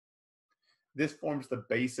This forms the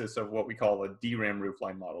basis of what we call a DRAM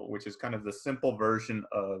roofline model, which is kind of the simple version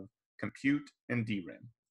of compute and DRAM.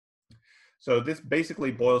 So this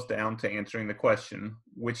basically boils down to answering the question,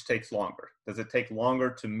 which takes longer? Does it take longer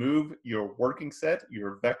to move your working set,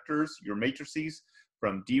 your vectors, your matrices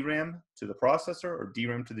from DRAM to the processor or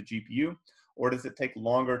DRAM to the GPU, or does it take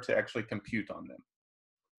longer to actually compute on them?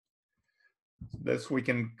 This we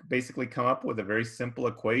can basically come up with a very simple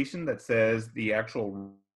equation that says the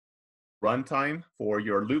actual runtime for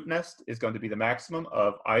your loop nest is going to be the maximum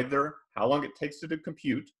of either how long it takes to do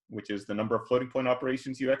compute, which is the number of floating point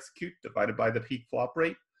operations you execute divided by the peak flop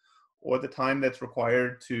rate, or the time that's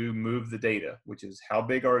required to move the data, which is how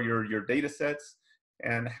big are your data sets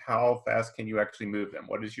and how fast can you actually move them?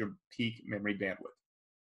 What is your peak memory bandwidth?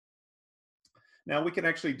 Now we can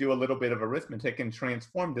actually do a little bit of arithmetic and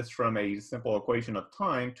transform this from a simple equation of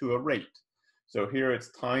time to a rate. So here it's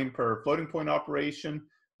time per floating point operation.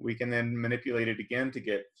 We can then manipulate it again to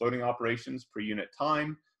get floating operations per unit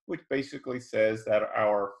time, which basically says that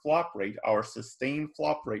our flop rate, our sustained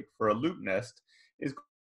flop rate for a loop nest is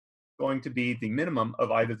going to be the minimum of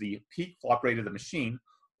either the peak flop rate of the machine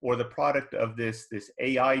or the product of this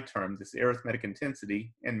AI term, this arithmetic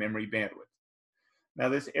intensity, and memory bandwidth. Now,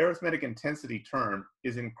 this arithmetic intensity term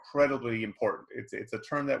is incredibly important. It's a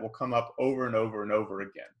term that will come up over and over and over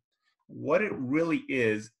again. What it really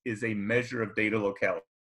is a measure of data locality,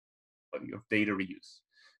 of data reuse.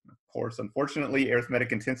 Of course, unfortunately,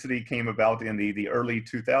 arithmetic intensity came about in the early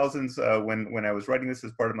 2000s when I was writing this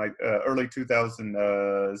as part of my early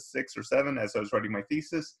 2006 or 7 as I was writing my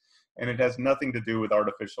thesis, and it has nothing to do with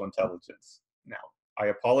artificial intelligence. Now, I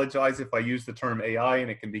apologize if I use the term AI and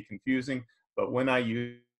it can be confusing, but when I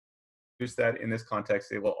use that in this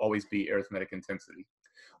context, it will always be arithmetic intensity.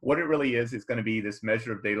 What it really is going to be this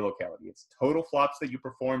measure of data locality. It's total flops that you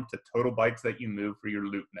perform to total bytes that you move for your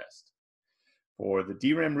loop nest. For the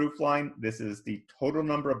DRAM roofline, this is the total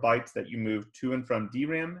number of bytes that you move to and from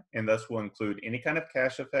DRAM, and thus will include any kind of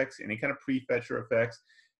cache effects, any kind of prefetcher effects,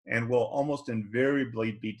 and will almost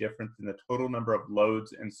invariably be different than the total number of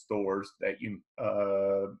loads and stores that you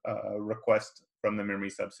request from the memory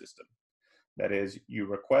subsystem. That is, you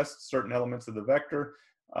request certain elements of the vector,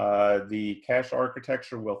 the cache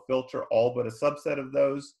architecture will filter all but a subset of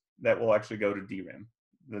those that will actually go to DRAM.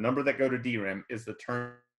 The number that go to DRAM is the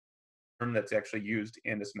term that's actually used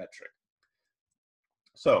in this metric.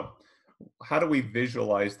 So how do we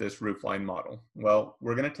visualize this roofline model? Well,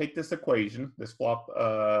 we're going to take this equation, this flop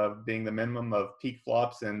being the minimum of peak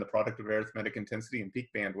flops and the product of arithmetic intensity and peak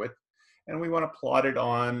bandwidth, and we want to plot it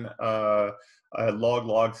on a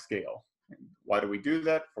log-log scale. Why do we do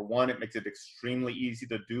that? For one, it makes it extremely easy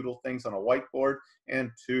to doodle things on a whiteboard,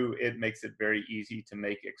 and two, it makes it very easy to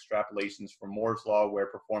make extrapolations from Moore's law where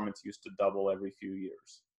performance used to double every few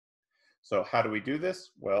years. So how do we do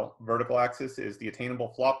this? Well, vertical axis is the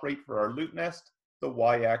attainable flop rate for our loop nest. The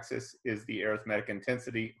y-axis is the arithmetic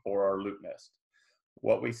intensity for our loop nest.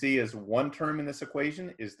 What we see as one term in this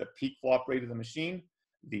equation is the peak flop rate of the machine.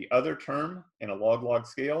 The other term in a log-log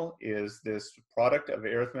scale is this product of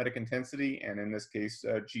arithmetic intensity, and in this case,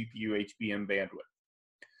 GPU HBM bandwidth.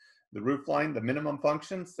 The roofline, the minimum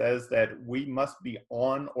function, says that we must be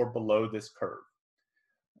on or below this curve.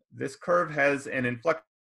 This curve has an inflection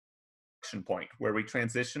point where we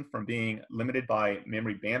transition from being limited by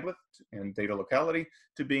memory bandwidth and data locality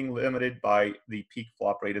to being limited by the peak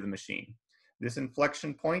flop rate of the machine. This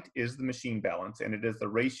inflection point is the machine balance, and it is the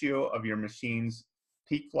ratio of your machine's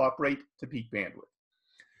peak flop rate to peak bandwidth.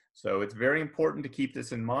 So it's very important to keep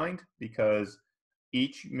this in mind because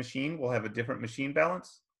each machine will have a different machine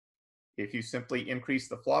balance. If you simply increase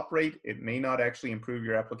the flop rate, it may not actually improve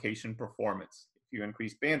your application performance. If you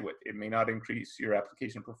increase bandwidth, it may not increase your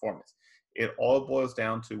application performance. It all boils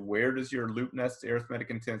down to where does your loop nest arithmetic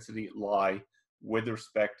intensity lie with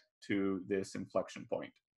respect to this inflection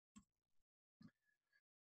point.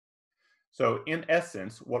 So in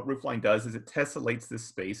essence, what Roofline does is it tessellates this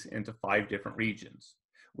space into 5 different regions.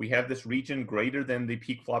 We have this region greater than the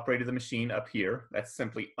peak flop rate of the machine up here. That's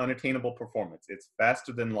simply unattainable performance. It's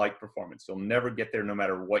faster than light performance. You'll never get there no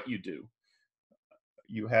matter what you do.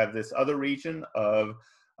 You have this other region of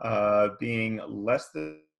being less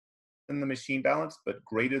than the machine balance, but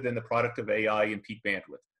greater than the product of AI and peak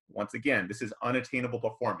bandwidth. Once again, this is unattainable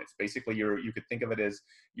performance. Basically, you could think of it as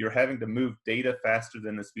you're having to move data faster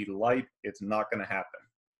than the speed of light. It's not going to happen.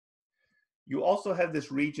 You also have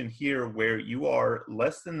this region here where you are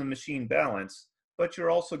less than the machine balance, but you're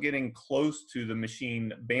also getting close to the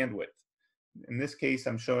machine bandwidth. In this case,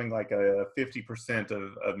 I'm showing like a 50%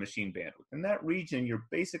 of machine bandwidth. In that region, you're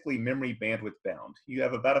basically memory bandwidth bound. You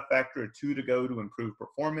have about a factor of 2 to go to improve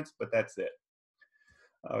performance, but that's it.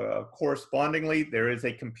 Correspondingly, there is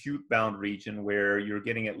a compute bound region where you're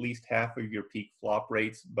getting at least half of your peak flop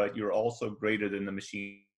rates, but you're also greater than the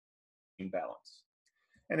machine balance.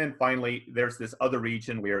 And then finally, there's this other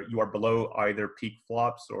region where you are below either peak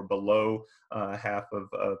flops or below half of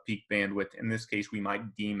peak bandwidth. In this case, we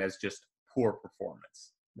might deem as just poor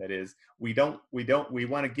performance. That is, we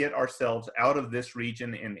want to get ourselves out of this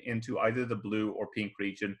region and into either the blue or pink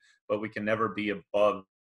region, but we can never be above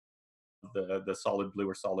the solid blue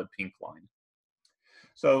or solid pink line.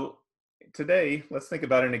 So today, let's think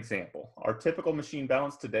about an example. Our typical machine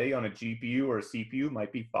balance today on a GPU or a CPU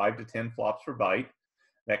might be 5 to 10 flops per byte.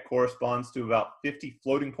 That corresponds to about 50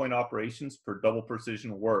 floating point operations per double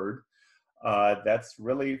precision word. That's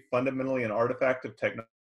really fundamentally an artifact of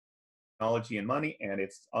technology and money, and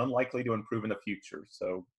it's unlikely to improve in the future.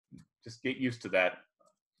 So just get used to that.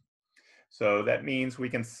 So that means we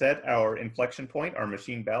can set our inflection point, our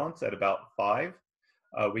machine balance, at about 5.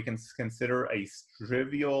 We can consider a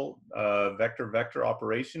trivial vector-vector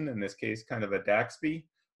operation, in this case kind of a DAXB,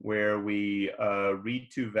 where we read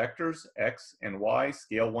 2 vectors, x and y,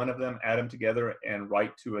 scale one of them, add them together, and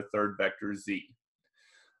write to a third vector, z.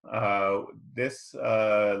 This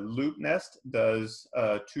loop nest does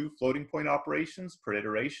 2 floating point operations per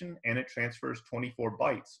iteration, and it transfers 24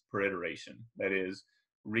 bytes per iteration. That is,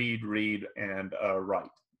 read, and write.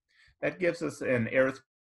 That gives us an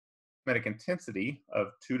arithmetic intensity of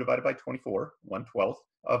 2 divided by 24, 1/12,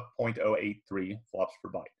 of 0.083 flops per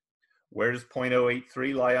byte. Where does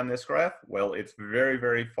 0.083 lie on this graph? Well, it's very,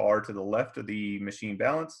 very far to the left of the machine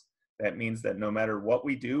balance. That means that no matter what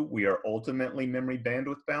we do, we are ultimately memory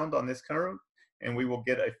bandwidth bound on this curve, and we will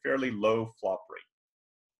get a fairly low flop rate.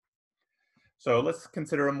 So let's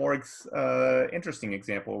consider a more interesting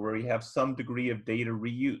example where we have some degree of data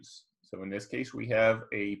reuse. So in this case, we have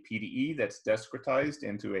a PDE that's discretized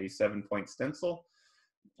into a 7-point stencil.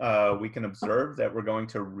 We can observe that we're going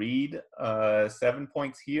to read 7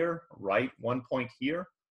 points here, write 1 point here.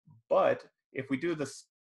 But if we do the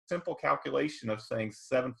simple calculation of saying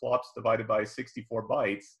 7 flops divided by 64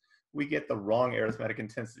 bytes, we get the wrong arithmetic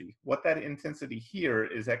intensity. What that intensity here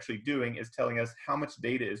is actually doing is telling us how much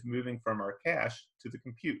data is moving from our cache to the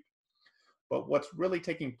compute. But what's really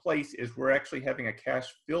taking place is we're actually having a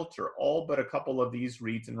cache filter all but a couple of these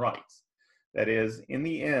reads and writes. That is, in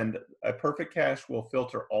the end, a perfect cache will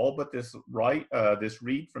filter all but this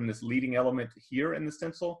read from this leading element here in the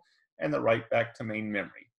stencil and the write back to main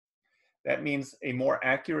memory. That means a more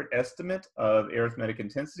accurate estimate of arithmetic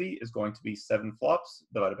intensity is going to be 7 flops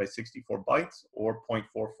divided by 64 bytes, or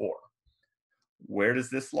 0.44. Where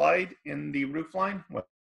does this slide in the roofline?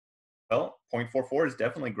 Well, 0.44 is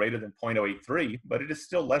definitely greater than 0.083, but it is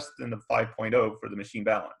still less than the 5.0 for the machine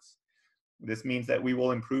balance. This means that we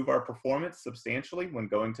will improve our performance substantially when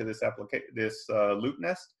going to this loop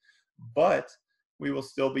nest, but we will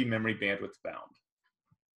still be memory bandwidth bound.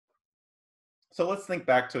 So let's think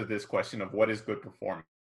back to this question of what is good performance.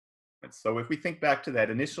 So if we think back to that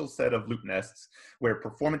initial set of loop nests where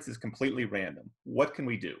performance is completely random, what can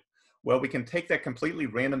we do? Well, we can take that completely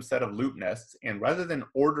random set of loop nests, and rather than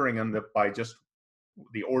ordering them by just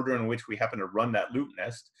the order in which we happen to run that loop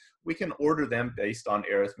nest, we can order them based on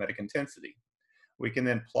arithmetic intensity. We can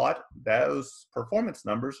then plot those performance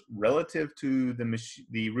numbers relative to the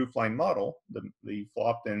roofline model, the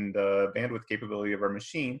flop and bandwidth capability of our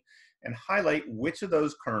machine, and highlight which of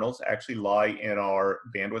those kernels actually lie in our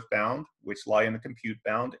bandwidth bound, which lie in the compute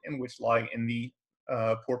bound, and which lie in the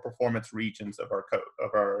poor performance regions of our code, of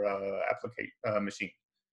our machine.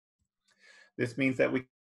 This means that we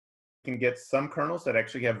can get some kernels that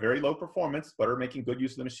actually have very low performance, but are making good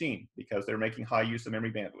use of the machine because they're making high use of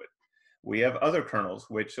memory bandwidth. We have other kernels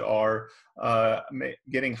which are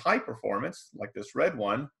getting high performance, like this red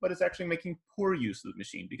one, but it's actually making poor use of the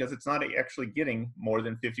machine because it's not actually getting more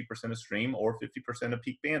than 50% of stream or 50% of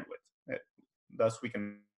peak bandwidth. Thus, we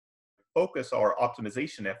can focus our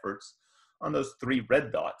optimization efforts on those 3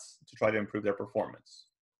 red dots to try to improve their performance.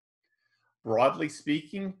 Broadly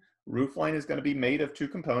speaking, Roofline is going to be made of 2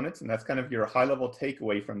 components, and that's kind of your high-level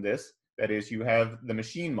takeaway from this. That is, you have the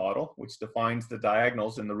machine model, which defines the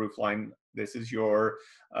diagonals in the roofline. This is your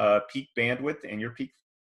peak bandwidth and your peak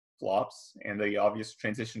flops, and the obvious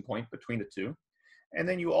transition point between the 2. And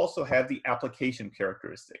then you also have the application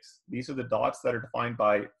characteristics. These are the dots that are defined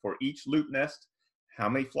by, for each loop nest, how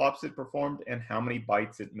many flops it performed and how many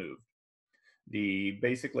bytes it moved.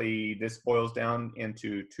 Basically, this boils down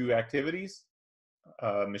into 2 activities.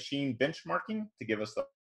 Machine benchmarking to give us the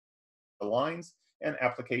lines, and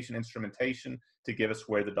application instrumentation to give us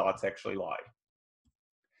where the dots actually lie.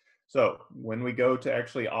 So when we go to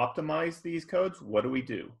actually optimize these codes, what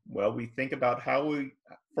do? Well, we think about how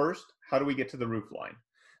do we get to the roof line?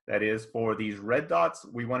 That is, for these red dots,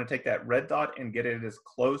 we want to take that red dot and get it as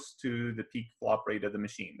close to the peak flop rate of the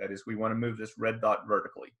machine. That is, we want to move this red dot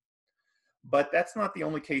vertically. But that's not the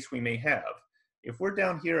only case we may have. If we're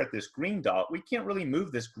down here at this green dot, we can't really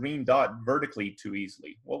move this green dot vertically too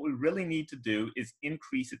easily. What we really need to do is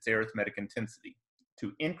increase its arithmetic intensity.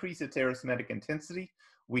 To increase its arithmetic intensity,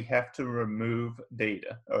 we have to remove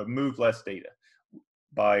data, or move less data.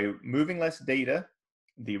 By moving less data,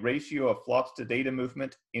 the ratio of flops to data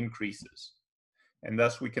movement increases. And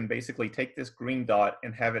thus we can basically take this green dot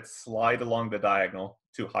and have it slide along the diagonal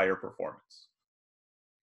to higher performance.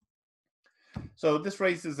 So this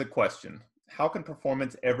raises a question. How can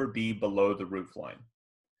performance ever be below the roof line?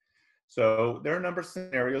 So there are a number of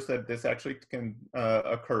scenarios that this actually can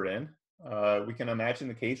occur in. We can imagine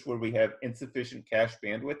the case where we have insufficient cache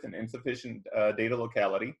bandwidth and insufficient data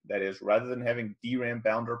locality. That is, rather than having DRAM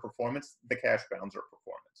bound our performance, the cache bounds our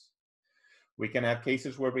performance. We can have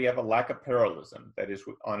cases where we have a lack of parallelism. That is,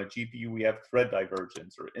 on a GPU, we have thread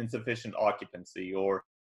divergence or insufficient occupancy, or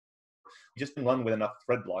just run with enough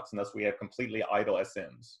thread blocks, and thus we have completely idle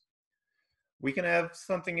SMs. We can have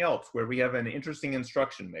something else where we have an interesting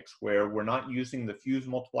instruction mix where we're not using the fuse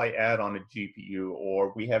multiply add on a GPU,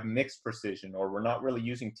 or we have mixed precision, or we're not really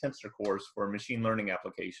using tensor cores for machine learning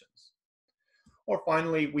applications. Or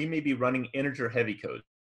finally, we may be running integer heavy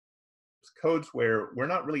codes where we're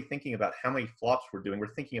not really thinking about how many flops we're doing,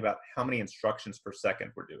 we're thinking about how many instructions per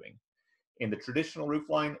second we're doing. In the traditional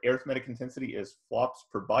roofline, arithmetic intensity is flops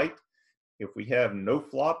per byte. If we have no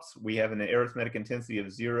flops, we have an arithmetic intensity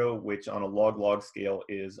of 0, which on a log-log scale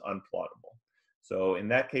is unplottable. So in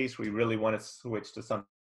that case, we really want to switch to something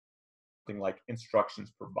like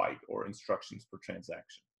instructions per byte or instructions per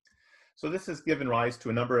transaction. So this has given rise to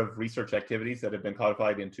a number of research activities that have been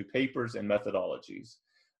codified into papers and methodologies.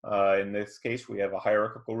 In this case, we have a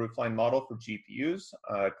hierarchical roofline model for GPUs.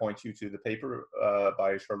 I point you to the paper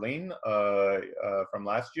by Charlene from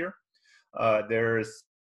last year. There's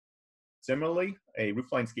similarly a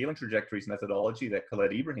roofline scaling trajectories methodology that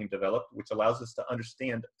Khaled Ibrahim developed, which allows us to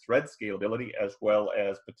understand thread scalability as well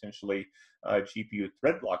as potentially GPU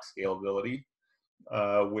thread block scalability,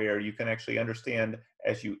 where you can actually understand,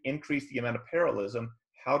 as you increase the amount of parallelism,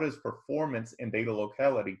 how does performance and data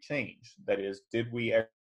locality change? That is, did we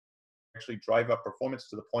actually drive up performance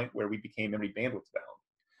to the point where we became memory bandwidth bound?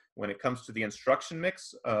 When it comes to the instruction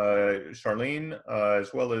mix, Charlene,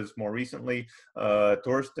 as well as more recently,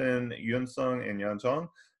 Torsten, Yunsung, and Yanzhong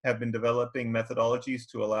have been developing methodologies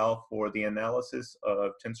to allow for the analysis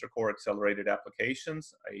of tensor core accelerated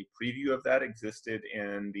applications. A preview of that existed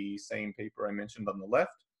in the same paper I mentioned on the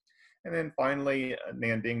left. And then finally,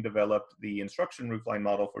 Nanding developed the instruction roofline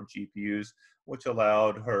model for GPUs, which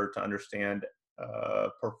allowed her to understand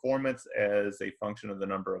performance as a function of the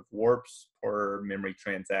number of warps per memory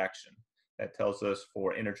transaction. That tells us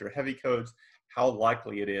for integer heavy codes how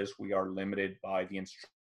likely it is we are limited by the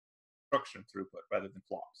instruction throughput rather than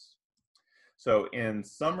flops. So in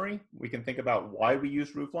summary, we can think about why we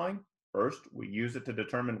use roofline. First, we use it to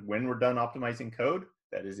determine when we're done optimizing code.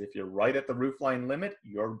 That is, if you're right at the roofline limit,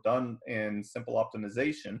 you're done in simple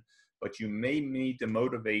optimization, but you may need to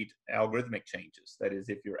motivate algorithmic changes. That is,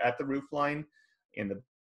 if you're at the roofline in the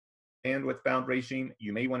bandwidth bound regime,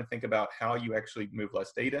 you may want to think about how you actually move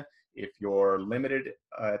less data. If you're limited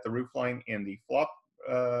at the roofline in the flop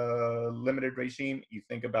limited regime, you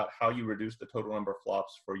think about how you reduce the total number of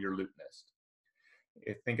flops for your loop nest.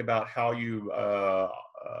 Think about how you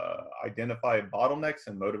identify bottlenecks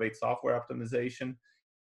and motivate software optimization.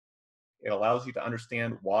 It allows you to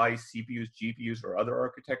understand why CPUs, GPUs, or other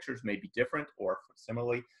architectures may be different, or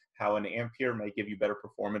similarly, how an Ampere may give you better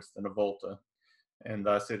performance than a Volta. And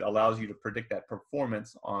thus it allows you to predict that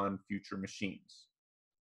performance on future machines.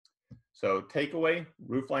 So takeaway,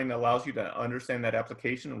 roofline allows you to understand that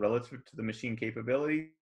application relative to the machine capabilities,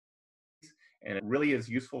 and it really is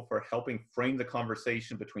useful for helping frame the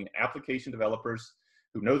conversation between application developers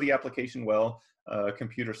who know the application well,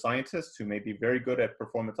 computer scientists who may be very good at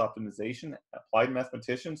performance optimization, applied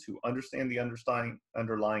mathematicians who understand the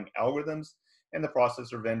underlying algorithms, and the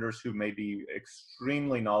processor vendors who may be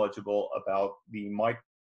extremely knowledgeable about the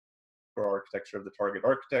microarchitecture of the target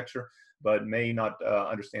architecture, but may not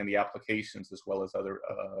understand the applications as well as other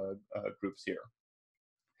groups here.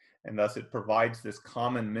 And thus it provides this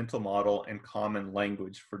common mental model and common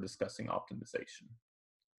language for discussing optimization.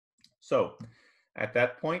 So at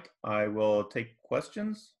that point, I will take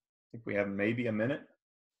questions. I think we have maybe a minute.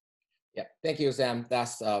 Yeah, thank you, Sam.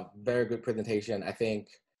 That's a very good presentation. I think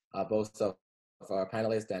both of our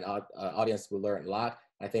panelists and audience will learn a lot.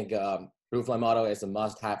 I think Roofline model is a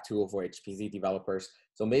must-have tool for HPC developers.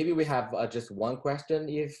 So maybe we have just one question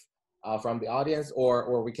if from the audience,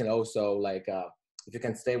 or we can also like if you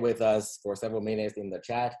can stay with us for several minutes in the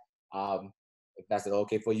chat, if that's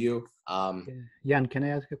okay for you. Jan, can I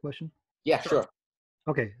ask a question? Yeah, sure.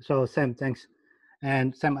 Okay, so Sam, thanks.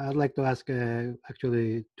 And Sam, I'd like to ask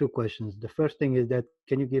actually two questions. The first thing is that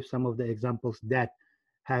can you give some of the examples that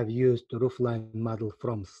have used the roofline model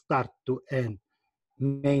from start to end,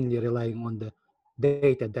 mainly relying on the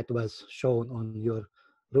data that was shown on your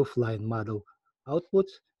roofline model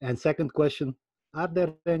outputs? And second question, are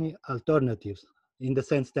there any alternatives in the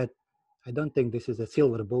sense that I don't think this is a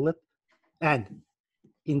silver bullet? And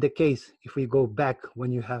in the case, if we go back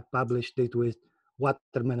when you have published it with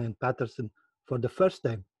Waterman and Patterson for the first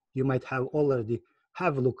time, you might have already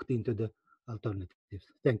have looked into the alternatives.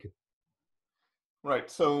 Thank you.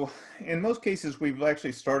 Right. So in most cases, we've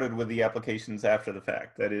actually started with the applications after the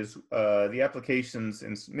fact. That is, the applications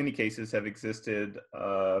in many cases have existed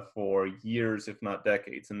for years, if not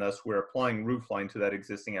decades, and thus we're applying Roofline to that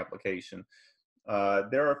existing application.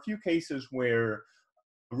 There are a few cases where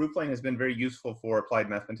Roofline has been very useful for applied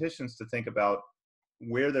mathematicians to think about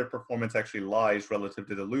where their performance actually lies relative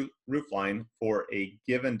to the roofline for a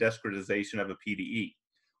given discretization of a PDE.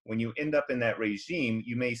 When you end up in that regime,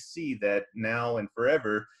 you may see that now and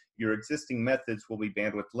forever, your existing methods will be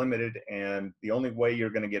bandwidth limited, and the only way you're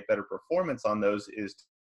going to get better performance on those is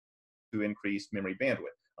to increase memory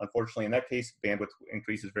bandwidth. Unfortunately, in that case, bandwidth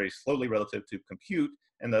increases very slowly relative to compute,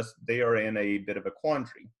 and thus they are in a bit of a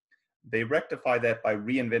quandary. They rectify that by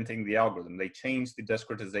reinventing the algorithm. They change the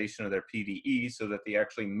discretization of their PDE so that they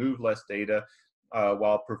actually move less data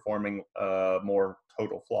while performing more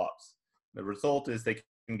total flops. The result is they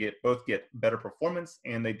can both get better performance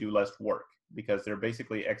and they do less work because they're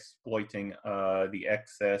basically exploiting the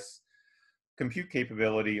excess compute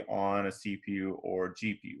capability on a CPU or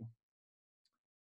GPU.